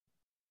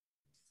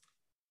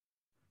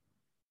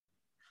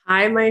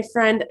Hi, my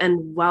friend,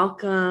 and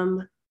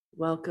welcome,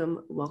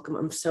 welcome, welcome.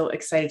 I'm so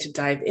excited to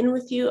dive in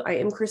with you. I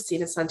am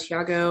Christina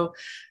Santiago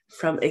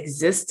from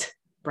Exist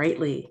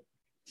Brightly.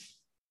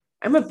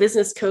 I'm a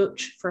business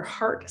coach for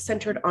heart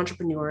centered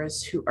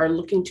entrepreneurs who are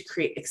looking to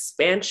create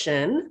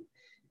expansion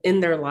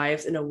in their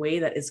lives in a way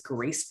that is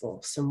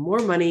graceful. So, more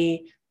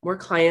money, more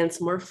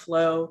clients, more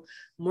flow,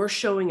 more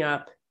showing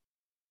up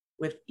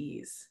with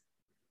ease,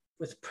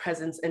 with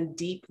presence, and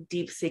deep,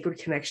 deep sacred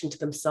connection to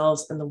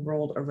themselves and the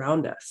world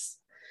around us.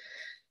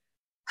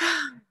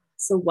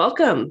 So,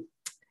 welcome.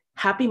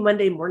 Happy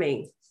Monday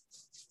morning.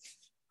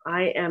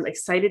 I am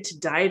excited to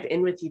dive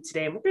in with you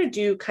today. And we're going to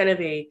do kind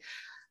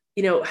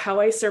of how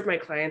I serve my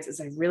clients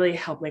is I really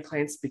help my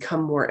clients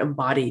become more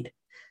embodied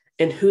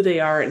in who they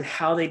are and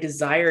how they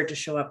desire to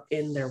show up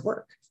in their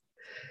work.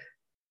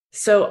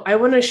 So, I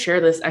want to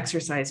share this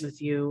exercise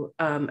with you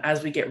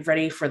as we get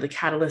ready for the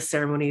catalyst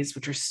ceremonies,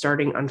 which are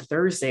starting on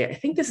Thursday. I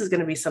think this is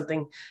going to be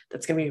something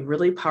that's going to be a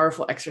really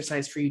powerful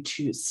exercise for you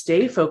to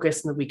stay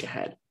focused in the week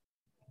ahead.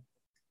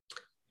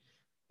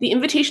 The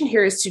invitation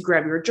here is to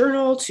grab your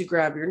journal, to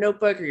grab your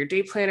notebook or your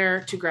day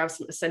planner, to grab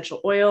some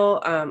essential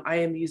oil. I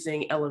am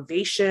using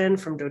Elevation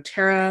from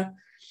doTERRA.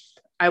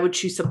 I would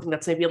choose something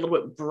that's maybe a little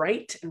bit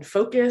bright and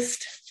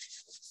focused.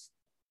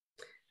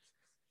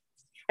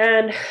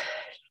 And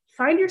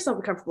find yourself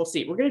a comfortable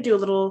seat. We're going to do a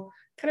little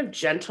kind of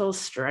gentle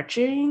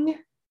stretching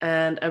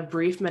and a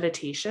brief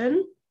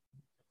meditation.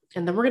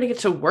 And then we're going to get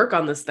to work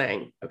on this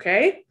thing,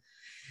 okay?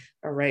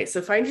 All right,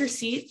 so find your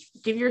seat,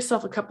 give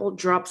yourself a couple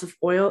drops of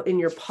oil in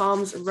your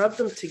palms, rub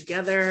them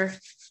together,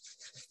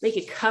 make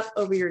a cup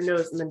over your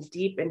nose, and then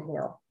deep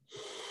inhale.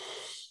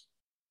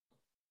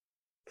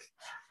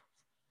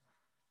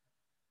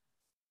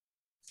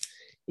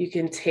 You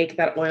can take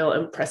that oil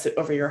and press it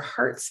over your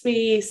heart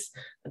space,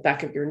 the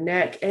back of your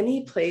neck,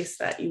 any place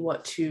that you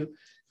want to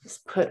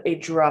just put a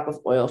drop of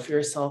oil for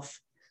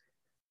yourself.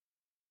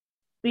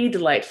 Be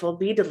delightful,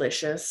 be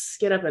delicious.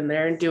 Get up in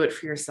there and do it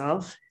for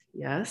yourself.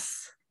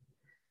 Yes.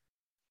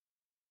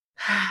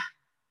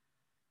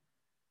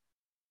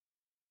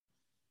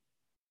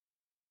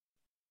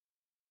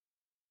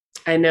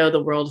 I know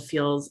the world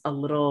feels a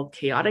little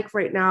chaotic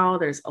right now.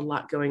 There's a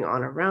lot going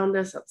on around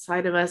us,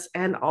 outside of us.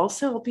 And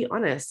also, I'll be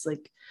honest,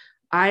 like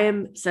I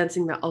am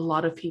sensing that a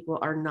lot of people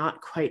are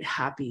not quite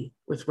happy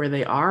with where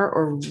they are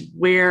or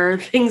where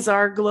things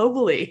are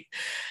globally.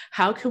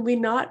 How can we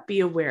not be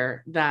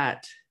aware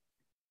that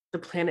the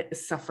planet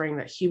is suffering,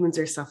 that humans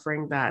are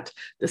suffering, that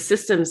the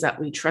systems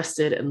that we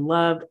trusted and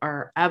loved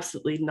are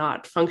absolutely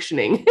not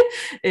functioning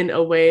in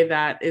a way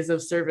that is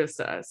of service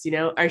to us?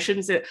 I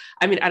shouldn't say,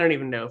 I mean, I don't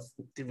even know.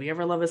 Did we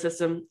ever love a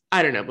system?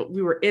 I don't know, but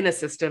we were in a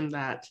system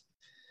that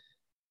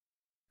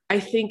I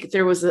think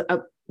there was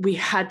we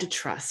had to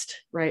trust,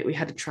 right? We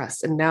had to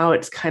trust. And now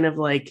it's kind of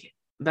like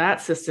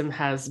that system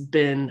has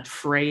been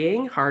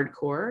fraying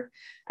hardcore.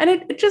 And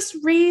it just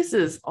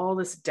raises all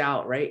this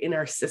doubt, right, in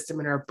our system,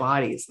 in our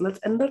bodies.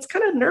 And that's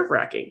kind of nerve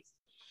wracking.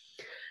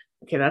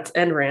 Okay, that's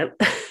end rant.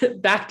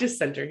 Back to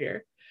center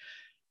here.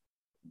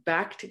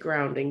 Back to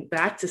grounding,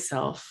 back to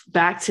self,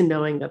 back to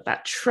knowing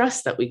that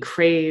trust that we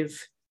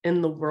crave in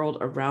the world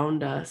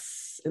around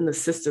us, in the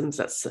systems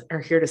that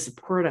are here to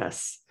support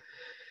us,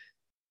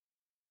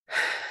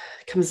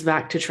 comes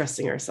back to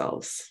trusting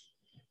ourselves.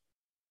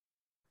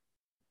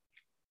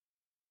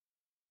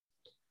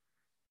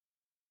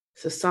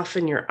 So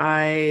soften your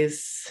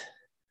eyes,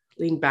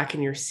 lean back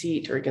in your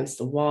seat or against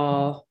the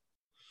wall.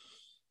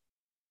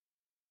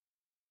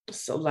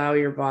 Just allow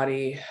your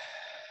body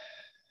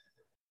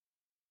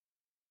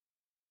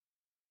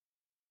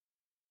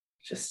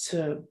just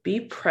to be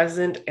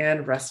present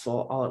and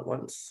restful all at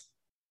once.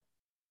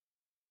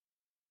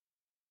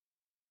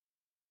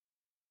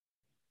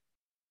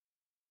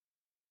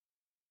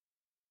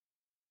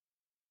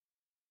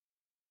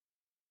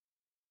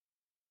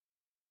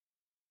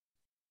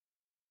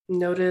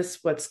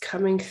 Notice what's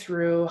coming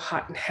through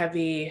hot and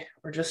heavy,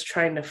 or just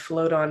trying to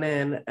float on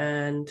in,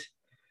 and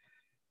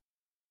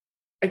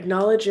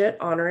acknowledge it,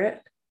 honor it,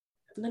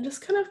 and then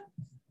just kind of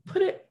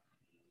put it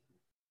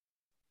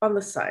on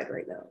the side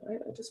right now. Right?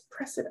 Just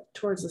press it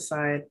towards the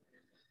side.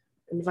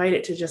 Invite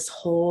it to just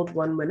hold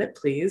 1 minute,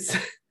 please,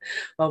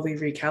 while we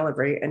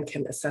recalibrate and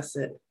can assess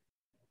it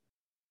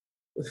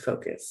with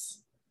focus.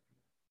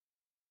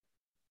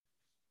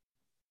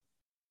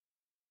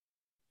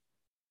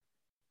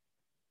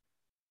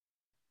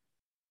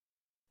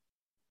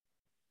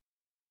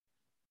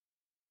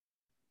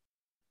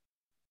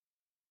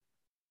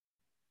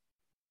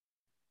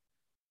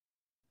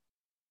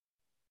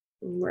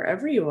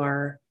 Wherever you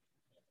are,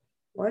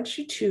 I want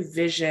you to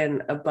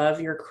vision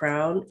above your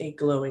crown a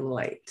glowing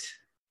light.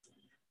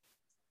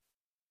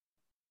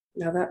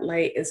 Now that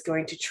light is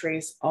going to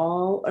trace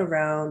all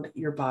around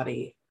your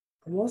body,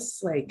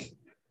 almost like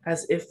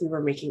as if we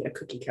were making a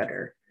cookie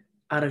cutter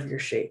out of your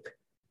shape.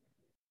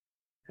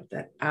 Have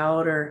that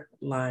outer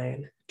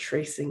line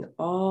tracing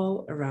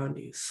all around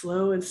you.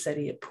 Slow and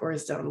steady, it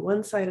pours down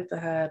one side of the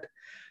head,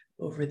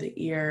 over the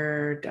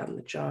ear, down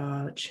the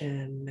jaw,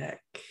 chin,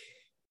 neck,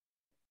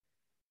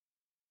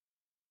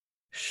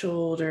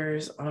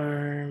 shoulders,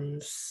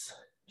 arms,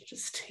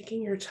 just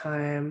taking your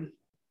time,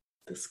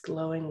 this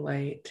glowing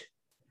light,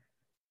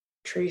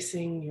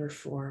 tracing your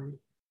form.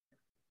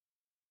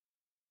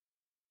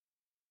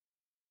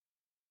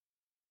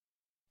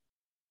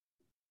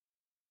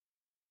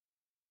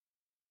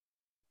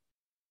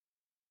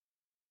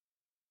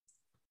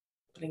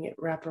 Letting it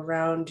wrap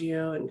around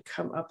you and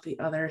come up the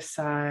other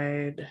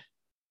side.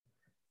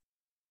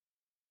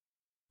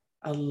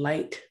 A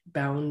light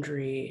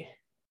boundary,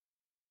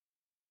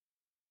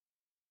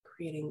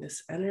 creating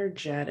this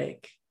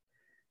energetic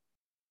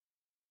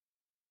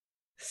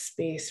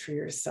space for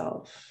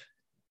yourself.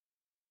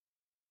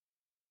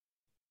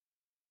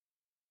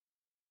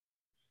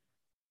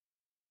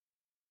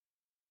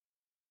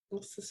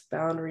 What's this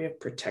boundary of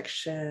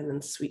protection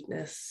and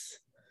sweetness,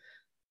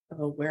 of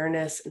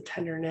awareness and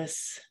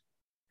tenderness?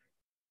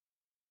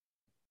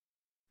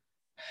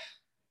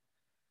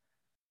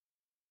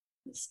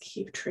 Just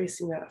keep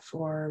tracing that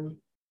form,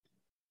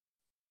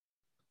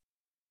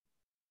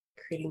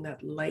 creating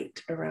that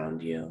light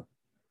around you.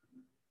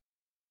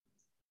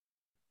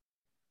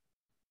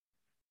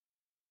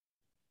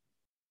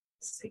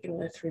 Let's take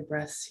another 3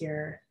 breaths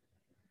here.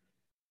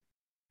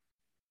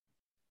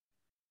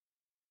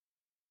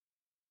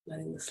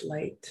 Letting this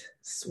light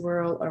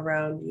swirl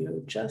around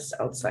you just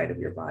outside of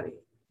your body,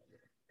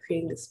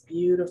 creating this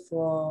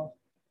beautiful,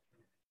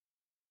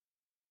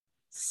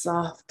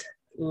 soft,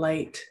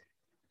 light,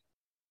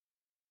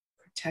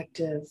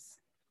 protective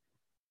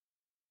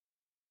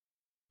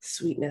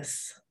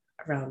sweetness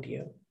around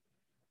you.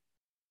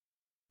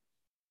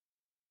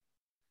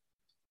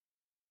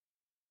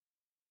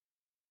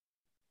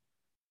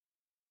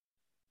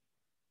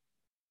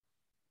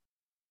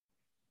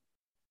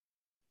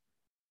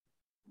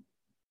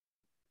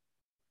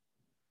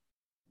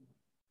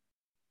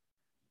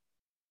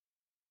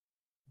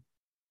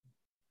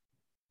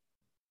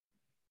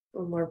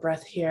 One more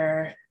breath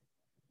here.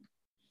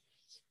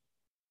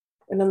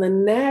 And on the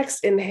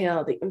next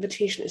inhale, the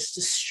invitation is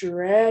to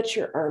stretch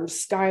your arms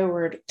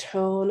skyward,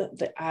 tone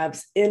the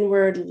abs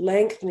inward,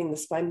 lengthening the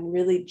spine,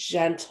 really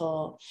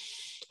gentle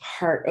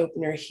heart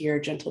opener here,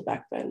 gentle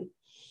back bend.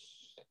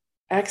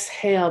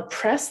 Exhale,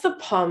 press the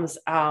palms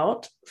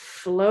out,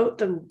 float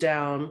them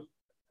down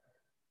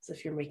as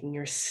if you're making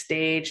your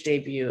stage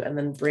debut, and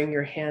then bring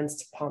your hands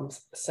to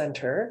palms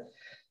center.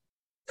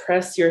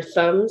 Press your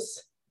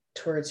thumbs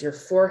towards your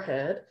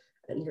forehead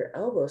and your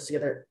elbows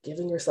together,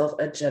 giving yourself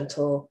a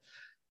gentle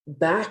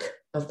back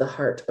of the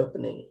heart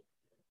opening.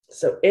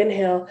 So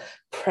inhale,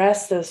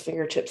 press those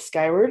fingertips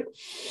skyward.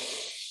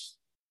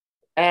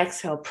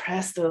 Exhale,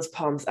 press those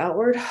palms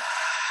outward.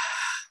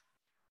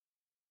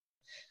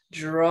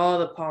 Draw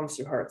the palms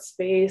through heart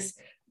space.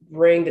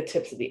 Bring the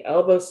tips of the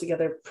elbows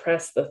together.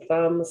 Press the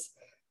thumbs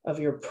of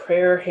your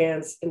prayer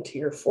hands into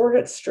your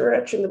forehead,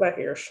 stretching the back of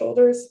your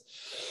shoulders.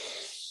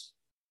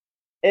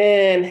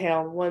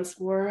 Inhale once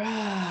more.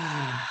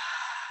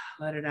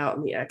 Let it out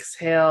in the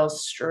exhale.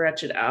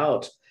 Stretch it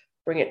out.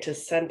 Bring it to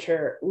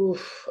center.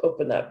 Oof,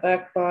 open that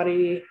back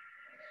body.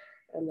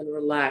 And then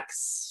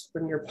relax.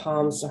 Bring your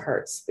palms to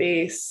heart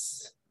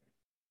space.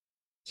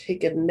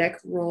 Take a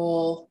neck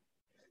roll.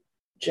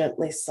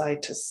 Gently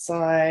side to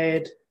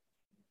side.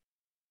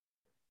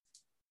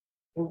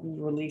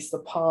 Release the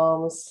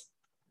palms.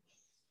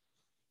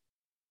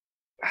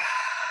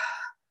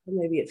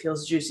 Maybe it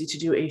feels juicy to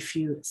do a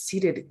few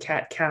seated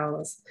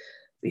cat-cows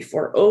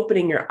before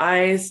opening your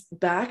eyes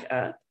back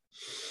up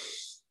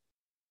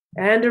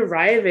and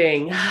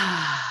arriving.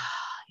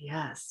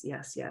 Yes,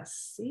 yes,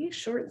 yes. See,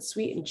 short and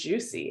sweet and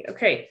juicy.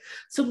 Okay,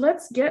 so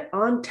let's get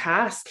on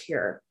task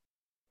here.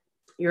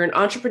 You're an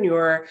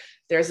entrepreneur.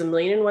 There's a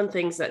million and one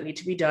things that need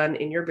to be done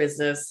in your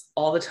business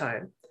all the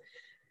time.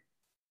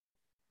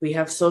 We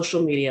have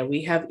social media,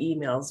 we have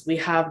emails, we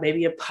have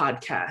maybe a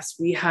podcast,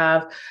 we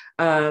have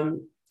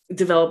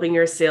developing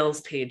your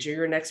sales page or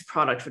your next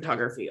product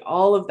photography,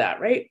 all of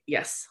that, right?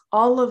 Yes,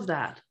 all of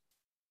that.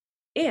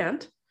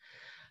 And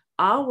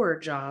our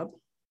job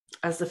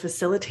as the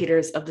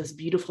facilitators of this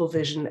beautiful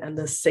vision and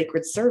this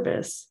sacred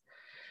service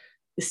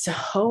is to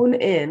hone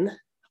in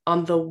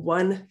on the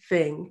one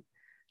thing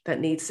that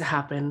needs to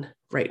happen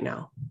right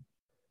now.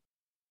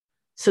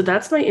 So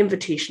that's my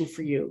invitation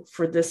for you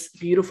for this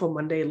beautiful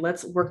Monday.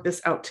 Let's work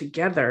this out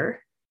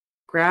together.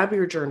 Grab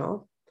your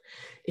journal.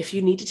 If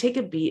you need to take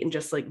a beat and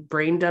just like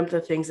brain dump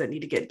the things that need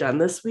to get done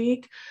this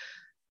week,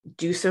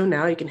 do so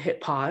now. You can hit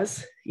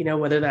pause,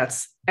 whether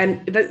that's,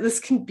 and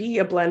this can be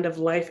a blend of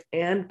life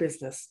and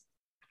business,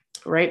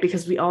 right?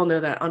 Because we all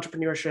know that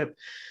entrepreneurship,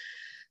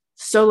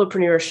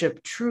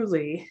 solopreneurship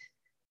truly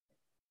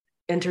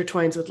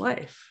intertwines with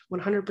life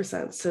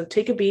 100%. So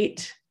take a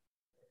beat,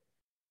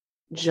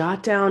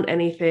 jot down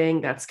anything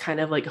that's kind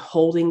of like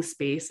holding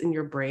space in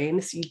your brain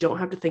so you don't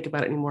have to think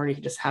about it anymore. You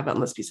can just have it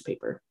on this piece of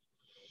paper.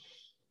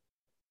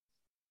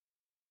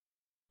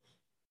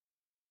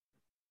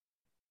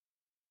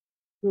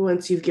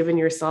 Once you've given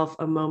yourself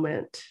a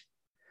moment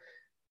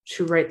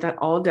to write that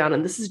all down,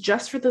 and this is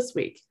just for this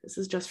week.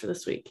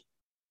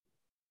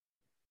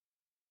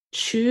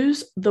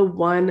 Choose the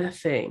one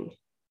thing,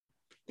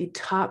 the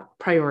top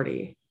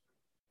priority.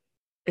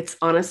 It's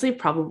honestly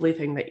probably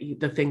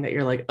the thing that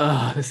you're like,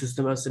 oh, this is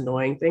the most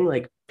annoying thing,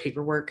 like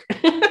paperwork.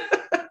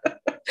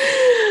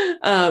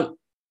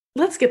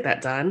 Let's get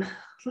that done.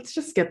 Let's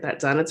just get that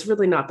done. It's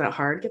really not that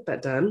hard. Get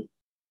that done.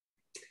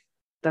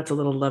 That's a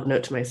little love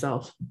note to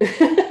myself.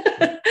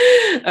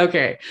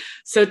 Okay.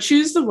 So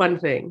choose the one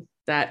thing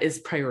that is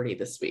priority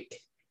this week,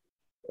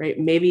 right?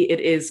 Maybe it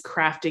is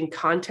crafting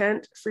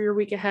content for your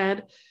week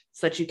ahead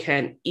so that you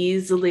can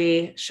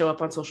easily show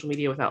up on social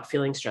media without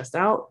feeling stressed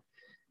out.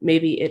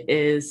 Maybe it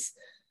is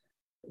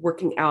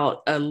working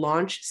out a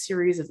launch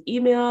series of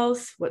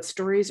emails. What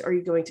stories are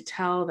you going to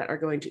tell that are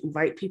going to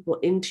invite people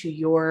into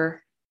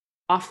your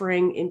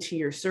offering, into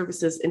your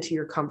services, into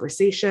your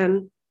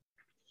conversation?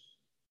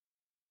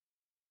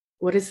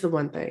 What is the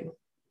one thing?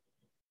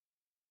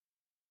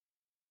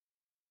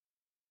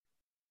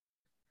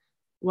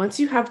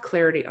 Once you have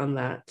clarity on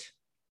that,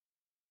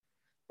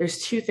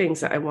 there's two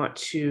things that I want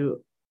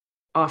to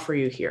offer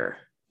you here.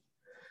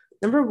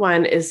 Number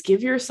one is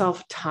give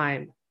yourself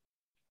time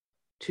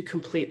to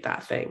complete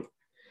that thing,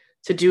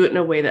 to do it in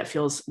a way that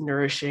feels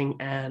nourishing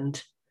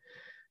and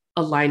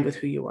aligned with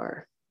who you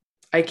are.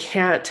 I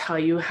can't tell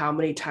you how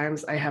many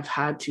times I have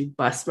had to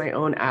bust my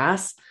own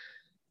ass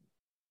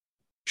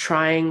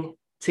trying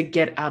to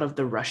get out of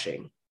the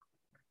rushing,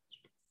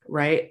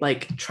 right?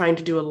 Like trying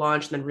to do a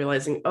launch and then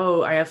realizing,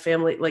 oh, I have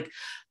family, like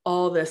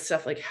all this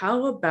stuff. Like,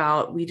 how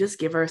about we just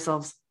give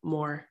ourselves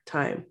more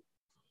time?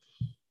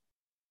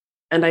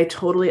 And I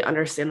totally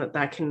understand that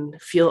that can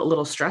feel a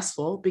little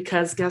stressful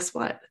because guess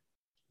what?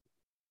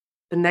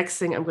 The next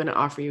thing I'm going to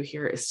offer you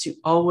here is to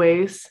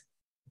always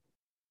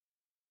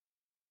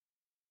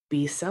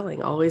be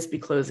selling, always be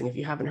closing. If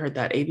you haven't heard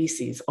that,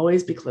 ABCs,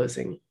 always be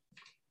closing.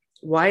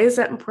 Why is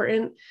that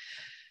important?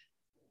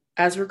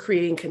 As we're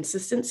creating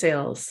consistent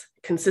sales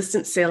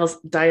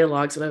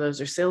dialogues, whether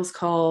those are sales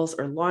calls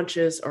or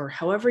launches or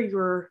however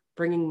you're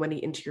bringing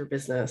money into your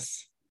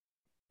business,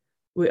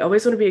 we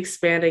always want to be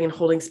expanding and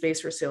holding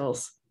space for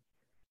sales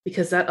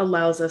because that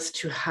allows us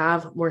to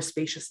have more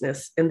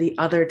spaciousness in the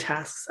other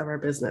tasks of our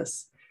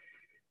business.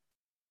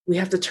 We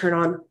have to turn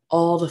on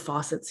all the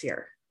faucets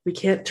here. We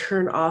can't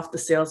turn off the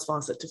sales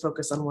faucet to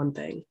focus on one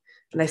thing.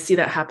 And I see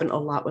that happen a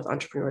lot with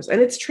entrepreneurs. And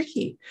it's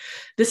tricky.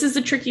 This is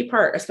the tricky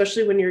part,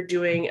 especially when you're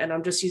doing, and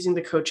I'm just using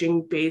the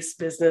coaching-based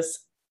business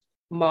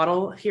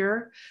model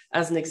here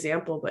as an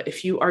example, but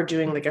if you are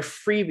doing like a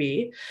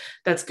freebie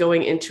that's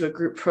going into a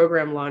group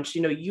program launch,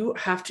 you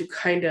have to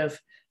kind of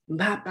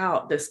map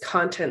out this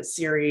content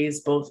series,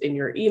 both in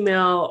your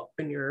email,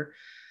 in your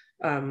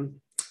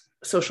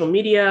social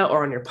media,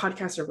 or on your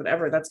podcast or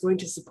whatever, that's going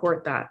to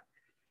support that.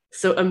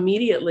 So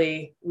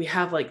immediately we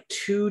have like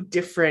two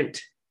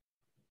different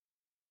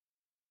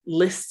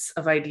lists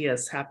of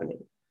ideas happening.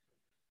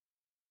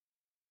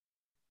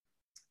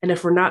 And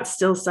if we're not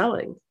still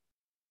selling,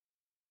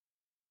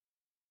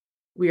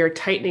 we are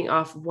tightening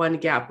off one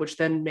gap, which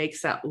then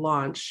makes that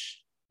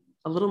launch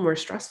a little more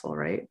stressful,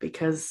 right?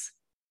 Because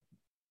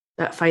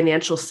that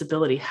financial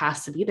stability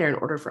has to be there in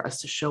order for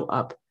us to show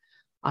up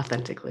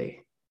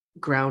authentically,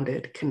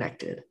 grounded,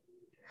 connected.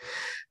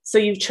 So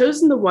you've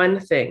chosen the one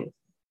thing.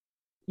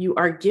 You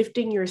are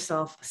gifting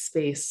yourself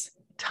space,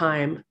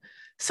 time.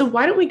 So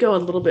why don't we go a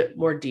little bit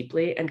more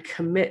deeply and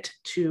commit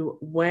to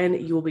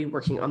when you will be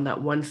working on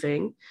that one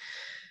thing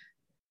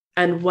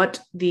and what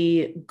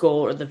the goal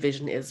or the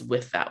vision is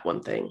with that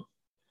one thing.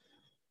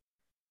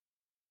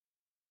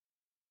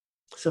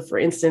 So for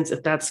instance,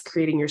 if that's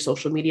creating your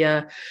social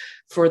media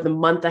for the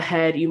month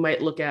ahead, you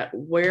might look at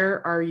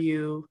where are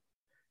you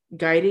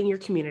guiding your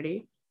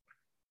community?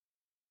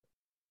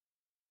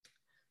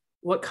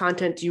 What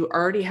content do you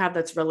already have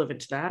that's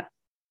relevant to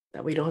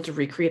that we don't have to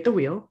recreate the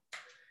wheel?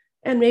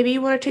 And maybe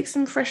you want to take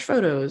some fresh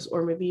photos,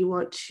 or maybe you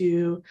want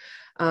to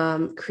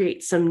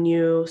create some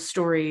new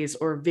stories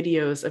or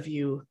videos of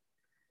you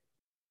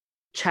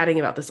chatting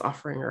about this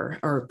offering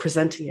or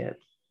presenting it.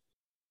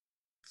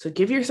 So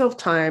give yourself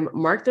time,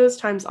 mark those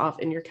times off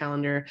in your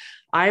calendar.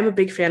 I'm a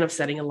big fan of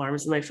setting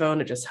alarms on my phone.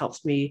 It just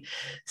helps me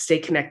stay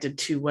connected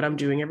to what I'm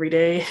doing every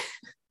day.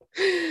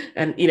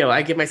 And,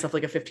 I give myself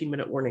like a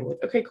 15-minute warning, like,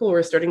 okay, cool,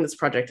 we're starting this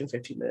project in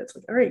 15 minutes.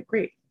 Like, all right,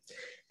 great.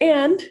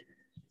 And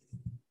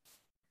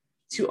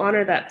to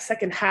honor that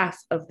second half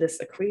of this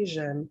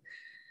equation,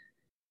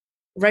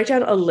 write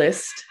down a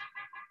list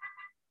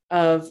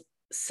of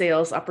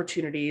sales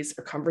opportunities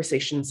or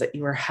conversations that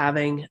you are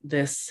having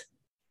this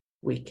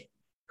week.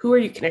 Who are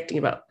you connecting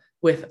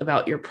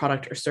about your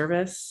product or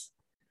service?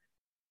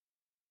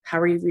 How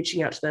are you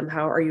reaching out to them?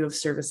 How are you of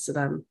service to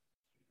them?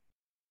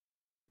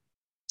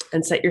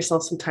 And set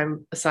yourself some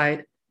time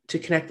aside to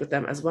connect with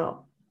them as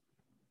well.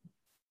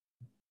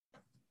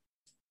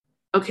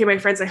 Okay, my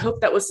friends, I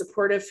hope that was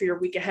supportive for your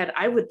week ahead.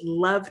 I would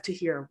love to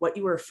hear what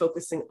you are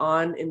focusing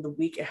on in the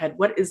week ahead.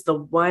 What is the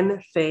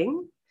one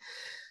thing?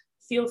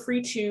 Feel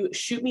free to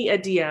shoot me a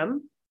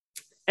DM.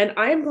 And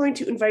I am going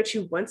to invite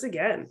you once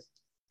again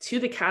to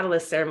the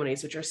Catalyst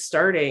ceremonies, which are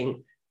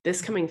starting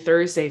this coming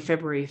Thursday,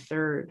 February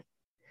 3rd.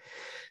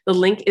 The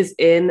link is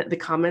in the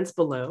comments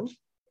below.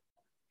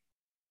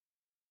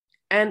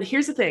 And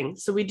here's the thing.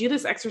 So we do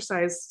this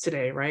exercise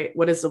today, right?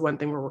 What is the one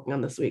thing we're working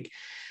on this week?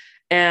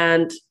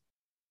 And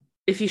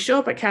if you show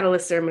up at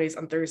Catalyst ceremonies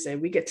on Thursday,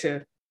 we get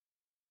to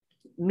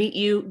meet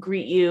you,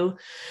 greet you,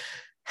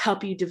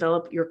 help you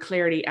develop your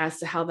clarity as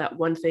to how that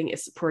one thing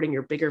is supporting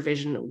your bigger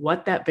vision,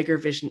 what that bigger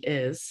vision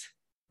is,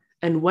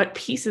 and what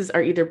pieces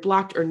are either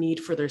blocked or need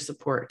further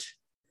support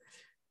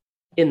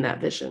in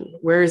that vision.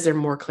 Where is there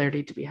more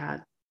clarity to be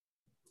had?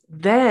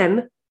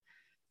 Then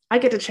I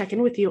get to check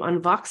in with you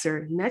on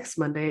Voxer next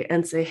Monday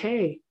and say,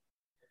 hey,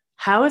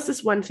 how is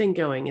this one thing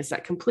going? Is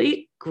that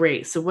complete?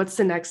 Great. So what's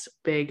the next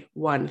big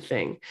one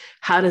thing?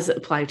 How does it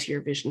apply to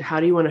your vision? How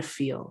do you want to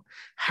feel?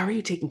 How are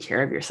you taking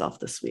care of yourself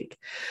this week?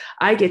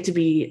 I get to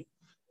be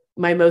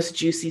my most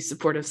juicy,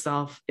 supportive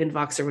self in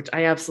Voxer, which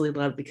I absolutely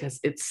love because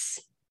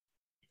it's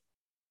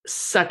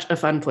such a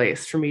fun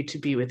place for me to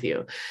be with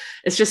you.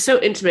 It's just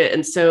so intimate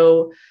and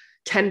so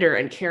tender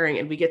and caring.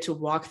 And we get to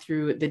walk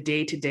through the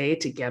day-to-day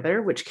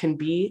together, which can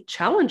be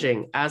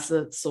challenging as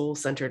a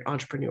soul-centered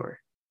entrepreneur.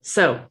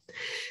 So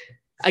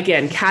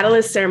again,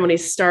 Catalyst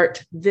ceremonies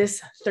start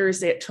this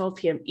Thursday at 12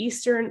 p.m.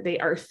 Eastern. They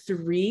are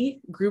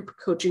 3 group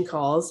coaching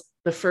calls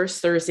the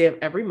first Thursday of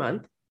every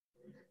month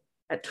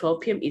at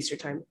 12 p.m. Eastern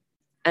time.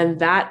 And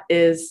that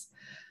is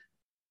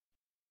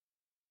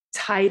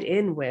tied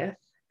in with,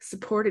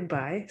 supported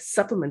by,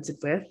 supplemented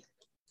with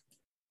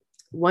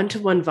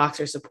one-to-one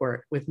Voxer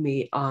support with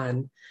me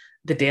on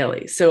the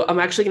daily. So I'm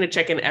actually going to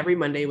check in every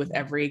Monday with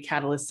every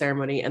Catalyst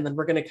ceremony. And then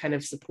we're going to kind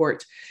of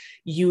support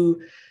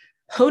you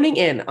honing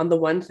in on the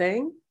one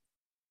thing,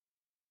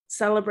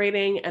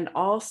 celebrating, and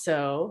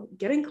also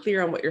getting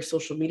clear on what your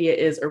social media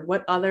is or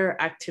what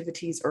other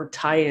activities or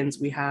tie-ins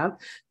we have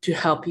to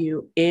help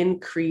you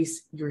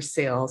increase your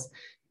sales,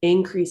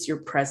 increase your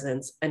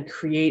presence, and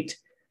create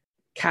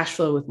cash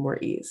flow with more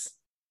ease.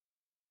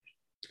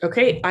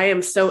 Okay, I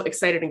am so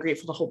excited and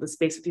grateful to hold this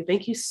space with you.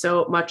 Thank you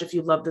so much. If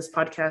you love this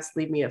podcast,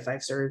 leave me a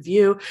 5-star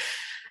review.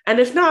 And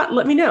if not,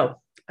 let me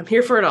know. I'm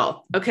here for it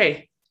all.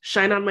 Okay,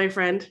 shine on, my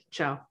friend.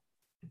 Ciao.